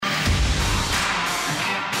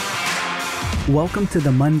Welcome to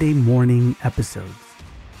the Monday morning episodes.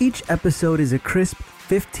 Each episode is a crisp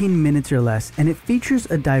 15 minutes or less, and it features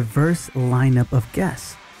a diverse lineup of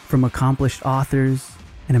guests, from accomplished authors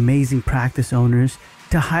and amazing practice owners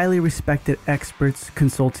to highly respected experts,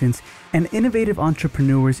 consultants, and innovative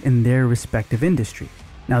entrepreneurs in their respective industry.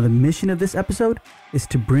 Now, the mission of this episode is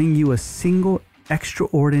to bring you a single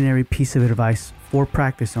extraordinary piece of advice for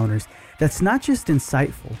practice owners that's not just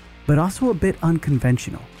insightful, but also a bit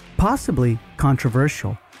unconventional, possibly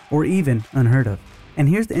controversial, or even unheard of. And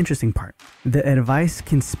here's the interesting part. The advice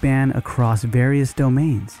can span across various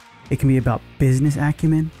domains. It can be about business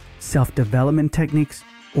acumen, self-development techniques,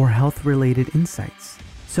 or health-related insights.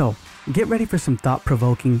 So, get ready for some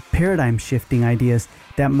thought-provoking, paradigm-shifting ideas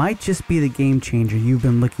that might just be the game changer you've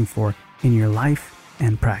been looking for in your life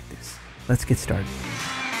and practice. Let's get started.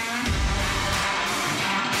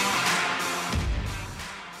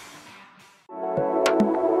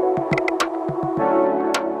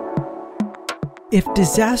 If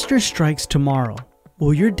disaster strikes tomorrow,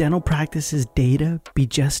 will your dental practice's data be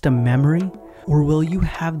just a memory? Or will you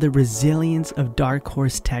have the resilience of Dark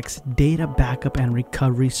Horse Tech's data backup and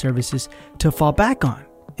recovery services to fall back on?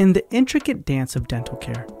 In the intricate dance of dental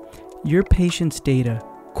care, your patient's data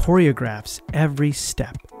choreographs every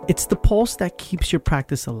step. It's the pulse that keeps your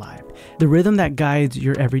practice alive, the rhythm that guides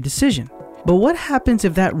your every decision. But what happens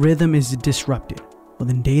if that rhythm is disrupted? Well,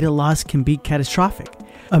 then data loss can be catastrophic.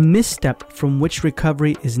 A misstep from which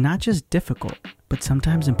recovery is not just difficult, but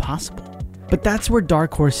sometimes impossible. But that's where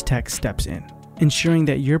Dark Horse Tech steps in, ensuring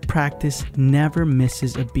that your practice never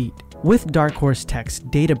misses a beat. With Dark Horse Tech's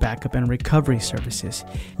data backup and recovery services,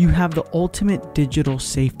 you have the ultimate digital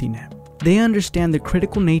safety net. They understand the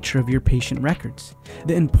critical nature of your patient records,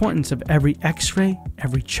 the importance of every x-ray,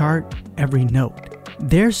 every chart, every note.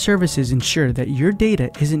 Their services ensure that your data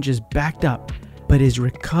isn't just backed up, but is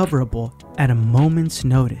recoverable at a moment's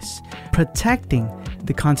notice, protecting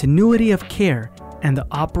the continuity of care and the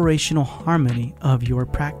operational harmony of your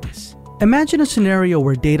practice. Imagine a scenario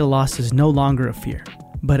where data loss is no longer a fear,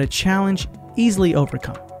 but a challenge easily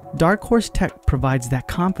overcome. Dark Horse Tech provides that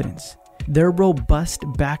confidence. Their robust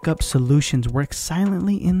backup solutions work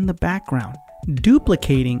silently in the background,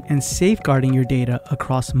 duplicating and safeguarding your data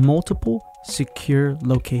across multiple secure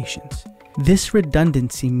locations. This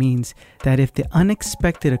redundancy means that if the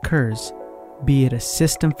unexpected occurs, be it a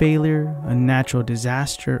system failure, a natural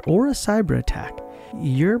disaster, or a cyber attack,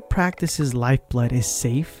 your practice's lifeblood is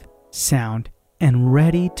safe, sound, and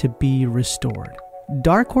ready to be restored.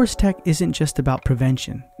 Dark Horse Tech isn't just about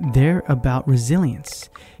prevention, they're about resilience.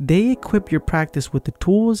 They equip your practice with the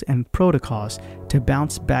tools and protocols to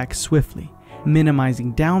bounce back swiftly,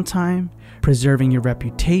 minimizing downtime, preserving your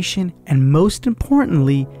reputation, and most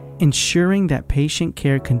importantly, ensuring that patient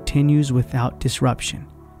care continues without disruption.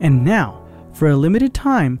 And now, for a limited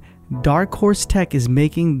time, Dark Horse Tech is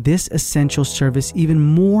making this essential service even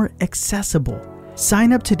more accessible.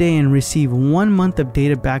 Sign up today and receive 1 month of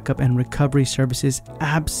data backup and recovery services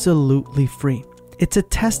absolutely free. It's a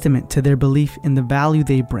testament to their belief in the value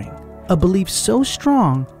they bring, a belief so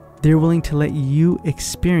strong they're willing to let you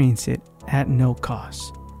experience it at no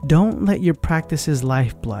cost. Don't let your practice's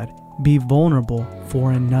lifeblood be vulnerable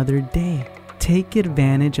for another day. Take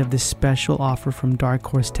advantage of this special offer from Dark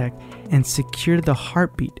Horse Tech and secure the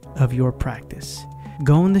heartbeat of your practice.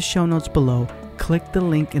 Go in the show notes below, click the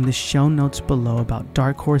link in the show notes below about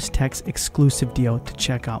Dark Horse Tech's exclusive deal to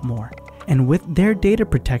check out more. And with their data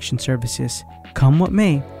protection services, come what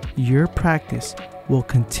may, your practice will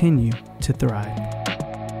continue to thrive.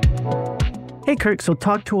 Hey Kirk, so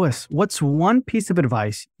talk to us. What's one piece of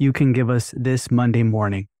advice you can give us this Monday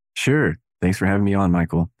morning? Sure. Thanks for having me on,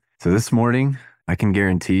 Michael. So this morning, I can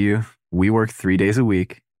guarantee you, we work 3 days a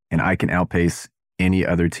week and I can outpace any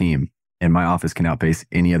other team. And my office can outpace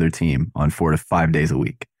any other team on 4 to 5 days a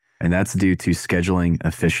week. And that's due to scheduling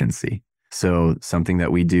efficiency. So something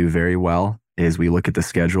that we do very well is we look at the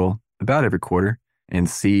schedule about every quarter and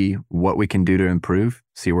see what we can do to improve,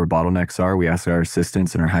 see where bottlenecks are. We ask our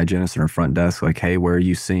assistants and our hygienists and our front desk, like, hey, where are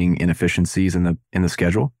you seeing inefficiencies in the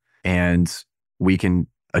schedule? And we can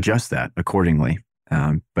adjust that accordingly.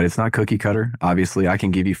 But it's not cookie cutter. Obviously, I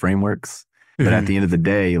can give you frameworks, but at the end of the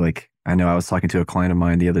day, like I know I was talking to a client of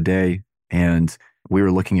mine the other day, and we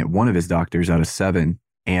were looking at one of his doctors out of 7.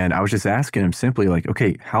 And I was just asking him simply like,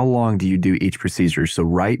 okay, how long do you do each procedure? So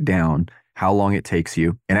write down how long it takes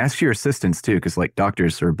you and ask your assistants too, because like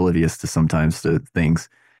doctors are oblivious to sometimes to things,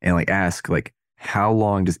 and like ask like, how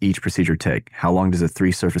long does each procedure take? How long does a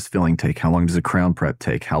 3-surface filling take? How long does a crown prep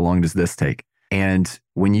take? How long does this take? And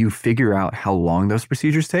when you figure out how long those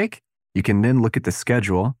procedures take, you can then look at the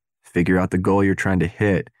schedule, figure out the goal you're trying to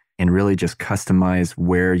hit, and really just customize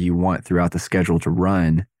where you want throughout the schedule to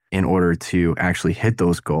run in order to actually hit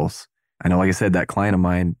those goals. I know, like I said, that client of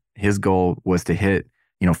mine, his goal was to hit,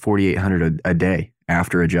 4,800 a day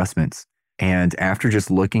after adjustments. And after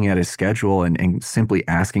just looking at his schedule and simply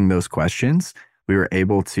asking those questions, we were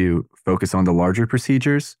able to focus on the larger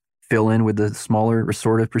procedures, fill in with the smaller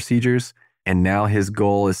restorative procedures. And now his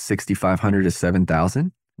goal is 6,500 to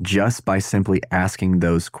 7,000 just by simply asking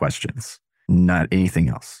those questions, not anything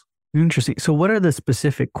else. Interesting. So what are the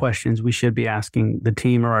specific questions we should be asking the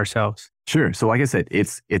team or ourselves? Sure. So like I said,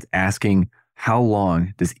 it's asking how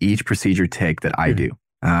long does each procedure take that I do?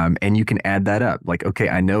 And you can add that up. Like, okay,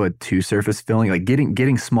 I know a 2-surface filling, like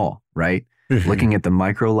getting small, right? Looking at the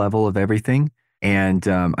micro level of everything. And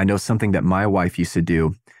I know something that my wife used to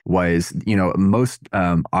do was, most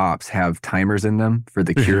ops have timers in them for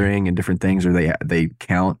the curing and different things, or they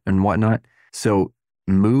count and whatnot. So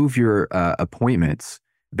move your appointments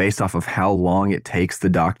based off of how long it takes the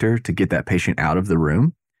doctor to get that patient out of the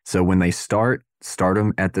room. So when they start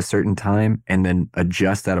them at the certain time and then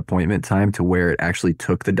adjust that appointment time to where it actually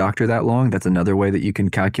took the doctor that long. That's another way that you can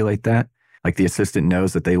calculate that. Like the assistant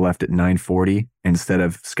knows that they left at 9:40 instead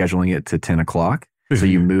of scheduling it to 10 o'clock. So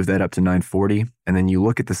you move that up to 9:40 and then you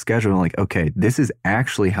look at the schedule and like, okay, this is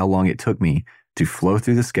actually how long it took me to flow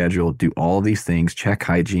through the schedule, do all of these things, check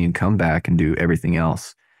hygiene, come back and do everything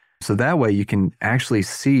else. So that way you can actually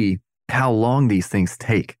see how long these things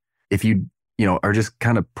take. If you are just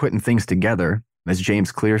kind of putting things together, as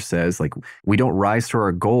James Clear says, like we don't rise to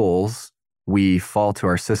our goals, we fall to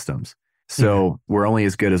our systems. So we're only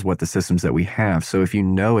as good as what the systems that we have. So if you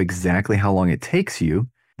know exactly how long it takes you,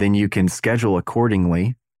 then you can schedule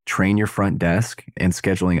accordingly, train your front desk and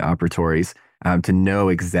scheduling operatories to know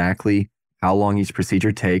exactly how long each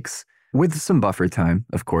procedure takes, with some buffer time,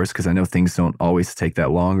 of course, because I know things don't always take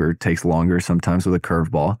that long, or it takes longer sometimes with a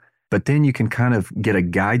curveball. But then you can kind of get a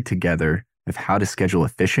guide together of how to schedule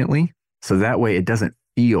efficiently. So that way it doesn't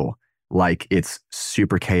feel like it's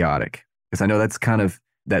super chaotic. Because I know that's kind of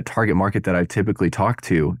that target market that I typically talk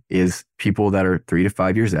to is people that are 3 to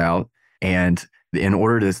 5 years out. And in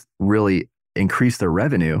order to really increase their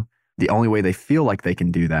revenue, the only way they feel like they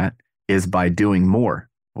can do that is by doing more.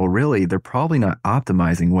 Well, really, they're probably not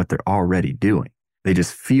optimizing what they're already doing. They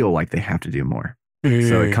just feel like they have to do more.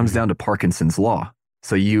 So it comes down to Parkinson's law.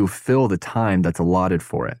 So you fill the time that's allotted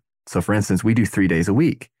for it. So for instance, we do 3 days a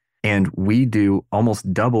week and we do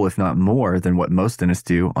almost double, if not more than what most dentists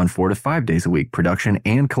do on 4 to 5 days a week, production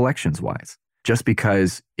and collections wise. Just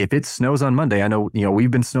because if it snows on Monday, I know,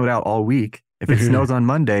 we've been snowed out all week. If it snows on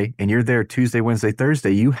Monday and you're there Tuesday, Wednesday,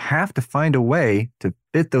 Thursday, you have to find a way to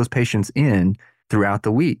fit those patients in throughout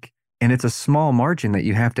the week. And it's a small margin that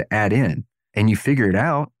you have to add in and you figure it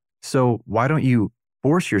out. So why don't you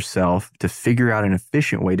force yourself to figure out an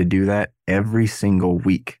efficient way to do that every single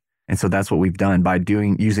week? And so that's what we've done by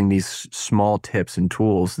using these small tips and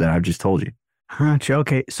tools that I've just told you. Gotcha.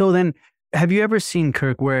 Okay. So then have you ever seen,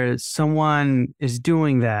 Kirk, where someone is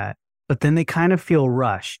doing that, but then they kind of feel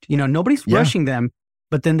rushed? Nobody's rushing them,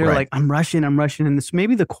 but then they're like, I'm rushing. And this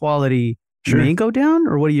maybe the quality may go down,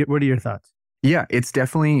 or what are your thoughts? Yeah, it's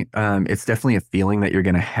definitely a feeling that you're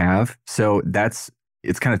going to have. So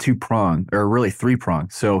it's kind of 2-pronged, or really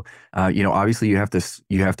 3-pronged. So, obviously you have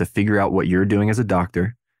to figure out what you're doing as a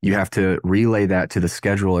doctor. You have to relay that to the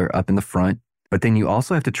scheduler up in the front, but then you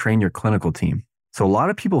also have to train your clinical team. So a lot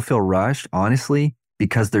of people feel rushed, honestly,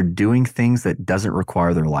 because they're doing things that doesn't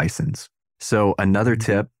require their license. So another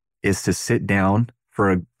tip is to sit down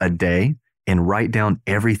for a day and write down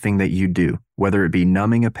everything that you do, whether it be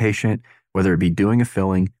numbing a patient, whether it be doing a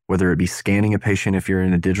filling, whether it be scanning a patient if you're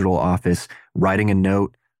in a digital office, writing a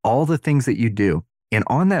note, all the things that you do. And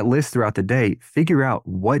on that list throughout the day, figure out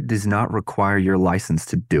what does not require your license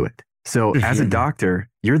to do it. So as a doctor,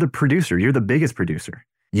 you're the producer, you're the biggest producer.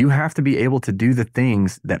 You have to be able to do the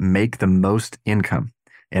things that make the most income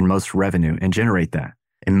and most revenue and generate that.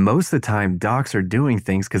 And most of the time, docs are doing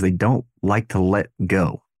things because they don't like to let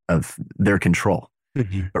go of their control.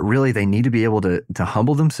 But really, they need to be able to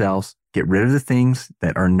humble themselves, get rid of the things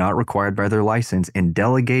that are not required by their license, and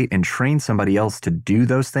delegate and train somebody else to do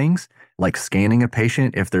those things, like scanning a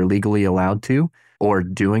patient if they're legally allowed to, or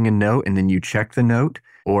doing a note and then you check the note,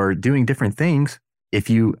 or doing different things. If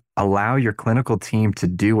you allow your clinical team to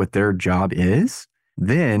do what their job is,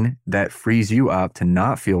 then that frees you up to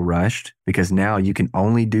not feel rushed, because now you can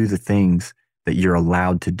only do the things that you're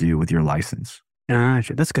allowed to do with your license.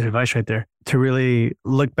 That's good advice right there, to really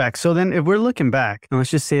look back. So then if we're looking back, and let's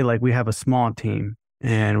just say like we have a small team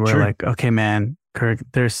and we're like, okay, man, Kirk,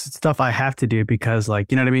 there's stuff I have to do because,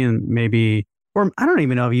 like, you know what I mean? Maybe or I don't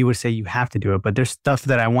even know if you would say you have to do it, but there's stuff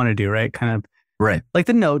that I want to do, right? Kind of Right. like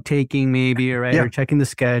the note taking maybe, right? Yeah. Or checking the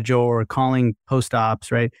schedule or calling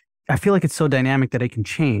post-ops, right? I feel like it's so dynamic that it can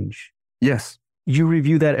change. Yes. You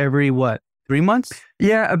review that every what, 3 months?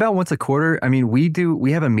 Yeah, about once a quarter. I mean,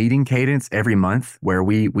 we have a meeting cadence every month where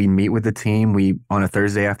we meet with the team. We on a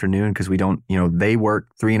Thursday afternoon because we don't, they work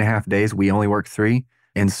 3.5 days. We only work 3.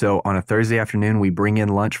 And so on a Thursday afternoon, we bring in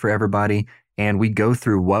lunch for everybody and we go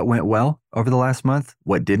through what went well over the last month,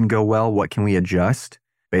 what didn't go well, what can we adjust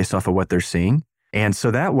based off of what they're seeing. And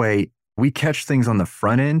so that way we catch things on the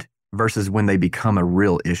front end versus when they become a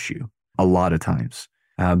real issue a lot of times.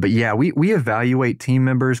 But yeah, we evaluate team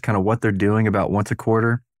members, kind of what they're doing about once a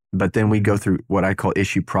quarter, but then we go through what I call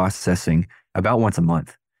issue processing about once a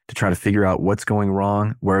month to try to figure out what's going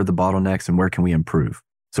wrong, where are the bottlenecks, and where can we improve.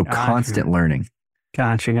 So constant learning.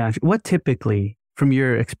 Gotcha. What typically, from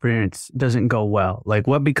your experience, doesn't go well? Like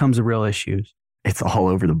what becomes the real issues? It's all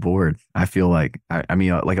over the board. I feel like, I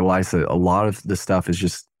mean, like Elias said, a lot of the stuff is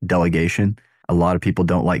just delegation. A lot of people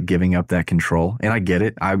don't like giving up that control. And I get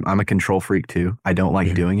it. I'm a control freak too. I don't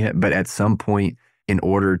like doing it. But at some point, in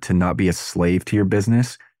order to not be a slave to your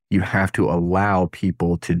business, you have to allow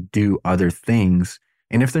people to do other things.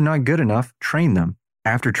 And if they're not good enough, train them.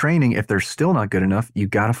 After training, if they're still not good enough, you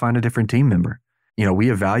got to find a different team member.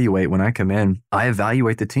 We evaluate when I come in, I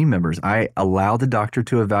evaluate the team members. I allow the doctor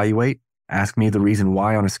to evaluate, ask me the reason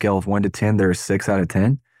why on a scale of 1 to 10, they're a 6 out of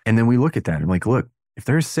 10. And then we look at that. I'm like, look, if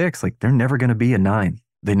they're a 6, like they're never going to be a 9.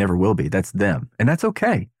 They never will be. That's them. And that's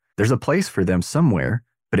okay. There's a place for them somewhere,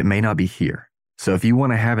 but it may not be here. So if you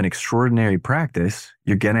want to have an extraordinary practice,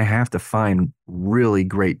 you're going to have to find really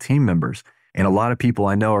great team members. And a lot of people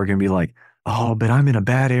I know are going to be like, oh, but I'm in a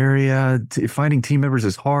bad area. Finding team members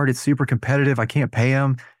is hard. It's super competitive. I can't pay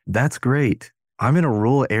them. That's great. I'm in a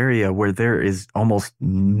rural area where there is almost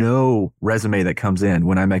no resume that comes in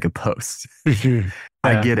when I make a post.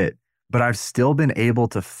 I get it. But I've still been able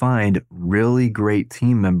to find really great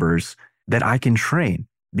team members that I can train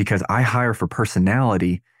because I hire for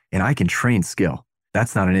personality and I can train skill.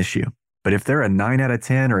 That's not an issue. But if they're a 9 out of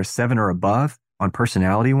 10 or a 7 or above on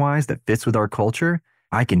personality wise that fits with our culture,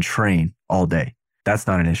 I can train all day. That's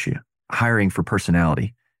not an issue. Hiring for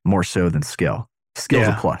personality more so than skill. Skill's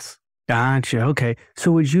a plus. Gotcha. Okay.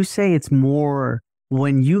 So would you say it's more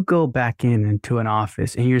when you go back into an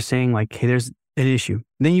office and you're saying like, hey, there's an issue.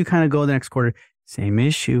 Then you kind of go the next quarter, same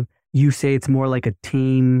issue. You say it's more like a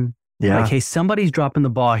team. Yeah. Like, hey, somebody's dropping the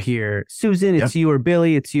ball here. Susan, it's you, or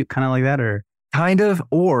Billy, it's you, kind of like that, or? Kind of,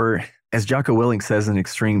 or as Jocko Willink says in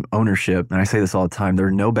Extreme Ownership, and I say this all the time, there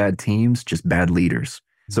are no bad teams, just bad leaders.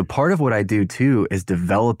 So part of what I do too is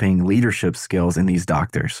developing leadership skills in these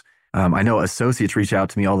doctors. I know associates reach out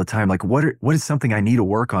to me all the time, like, what is something I need to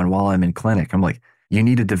work on while I'm in clinic? I'm like, you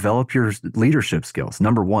need to develop your leadership skills,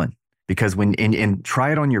 number one. Because and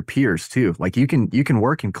try it on your peers too. Like you can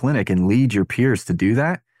work in clinic and lead your peers to do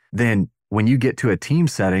that. Then when you get to a team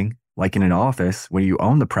setting, like in an office, when you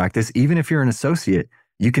own the practice, even if you're an associate,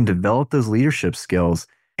 you can develop those leadership skills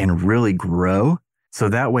and really grow. So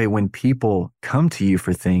that way, when people come to you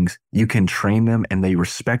for things, you can train them and they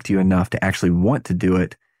respect you enough to actually want to do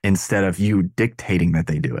it instead of you dictating that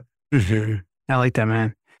they do it. Mm-hmm. I like that,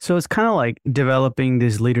 man. So it's kind of like developing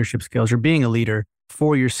these leadership skills or being a leader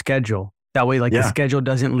for your schedule. That way, like the schedule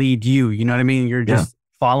doesn't lead you. You know what I mean? You're just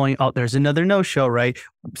following. Oh, there's another no-show, right?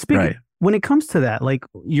 When it comes to that, like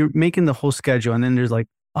you're making the whole schedule and then there's like,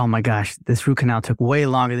 oh my gosh, this root canal took way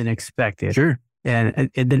longer than expected. Sure. And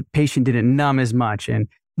the patient didn't numb as much. And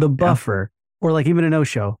the buffer or like even a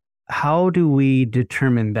no-show, how do we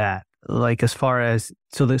determine that? Like as far as,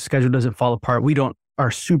 so the schedule doesn't fall apart. We are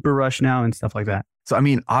super rushed now and stuff like that. So, I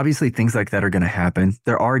mean, obviously things like that are going to happen.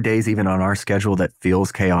 There are days even on our schedule that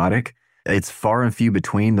feels chaotic. It's far and few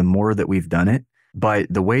between the more that we've done it. But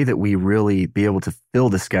the way that we really be able to fill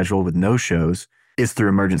the schedule with no-shows is through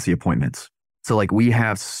emergency appointments. So like we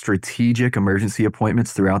have strategic emergency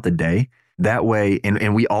appointments throughout the day. That way,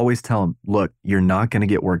 and we always tell them, look, you're not going to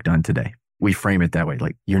get work done today. We frame it that way.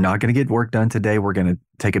 Like, you're not going to get work done today. We're going to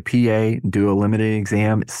take a PA, do a limited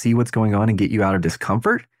exam, see what's going on and get you out of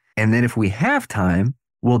discomfort. And then if we have time,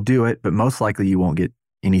 we'll do it. But most likely you won't get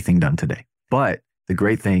anything done today. But the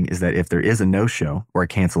great thing is that if there is a no-show or a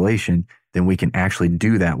cancellation, then we can actually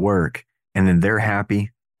do that work. And then they're happy.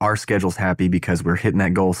 Our schedule's happy because we're hitting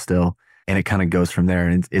that goal still. And it kind of goes from there.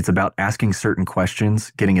 And it's about asking certain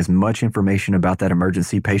questions, getting as much information about that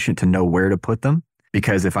emergency patient to know where to put them.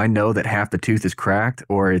 Because if I know that half the tooth is cracked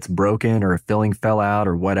or it's broken or a filling fell out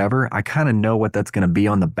or whatever, I kind of know what that's going to be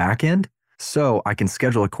on the back end. So I can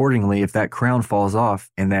schedule accordingly. If that crown falls off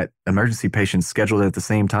and that emergency patient's scheduled at the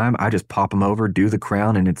same time, I just pop them over, do the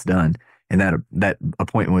crown, and it's done. And that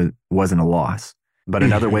appointment wasn't a loss. But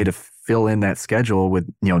another way to fill in that schedule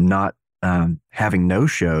with, not having no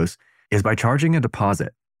shows is by charging a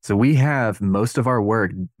deposit. So we have most of our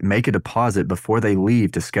work make a deposit before they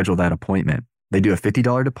leave to schedule that appointment. They do a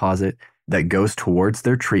 $50 deposit that goes towards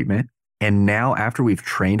their treatment. And now after we've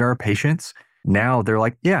trained our patients, now they're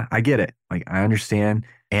like, yeah, I get it. Like, I understand.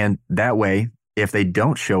 And that way, if they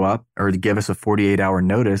don't show up or give us a 48-hour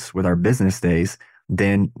notice with our business days,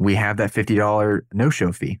 then we have that $50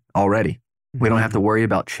 no-show fee already. We don't have to worry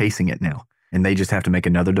about chasing it now. And they just have to make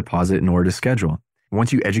another deposit in order to schedule.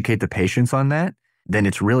 Once you educate the patients on that, then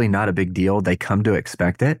it's really not a big deal. They come to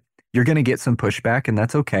expect it. You're going to get some pushback, and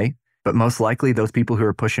that's okay. But most likely, those people who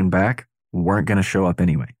are pushing back weren't going to show up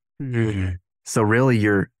anyway. So really,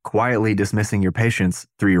 you're quietly dismissing your patients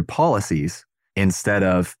through your policies instead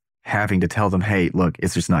of having to tell them, hey, look,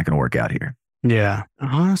 it's just not going to work out here. Yeah.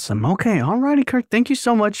 Awesome. Okay. All righty, Kirk. Thank you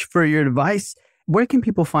so much for your advice. Where can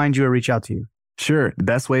people find you or reach out to you? Sure. The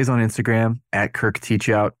best way is on Instagram at Kirk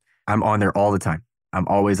Teachout. I'm on there all the time. I'm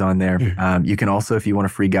always on there. You can also, if you want a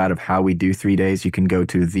free guide of how we do 3 days, you can go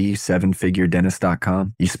to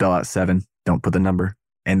the7figuredentist.com. You spell out 7, don't put the number,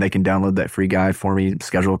 and they can download that free guide for me,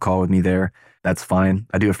 schedule a call with me there. That's fine.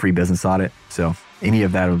 I do a free business audit, so any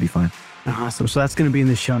of that will be fine. Awesome. So that's going to be in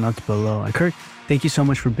the show notes below. Kirk, thank you so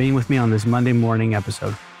much for being with me on this Monday morning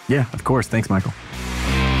episode. Yeah, of course. Thanks, Michael.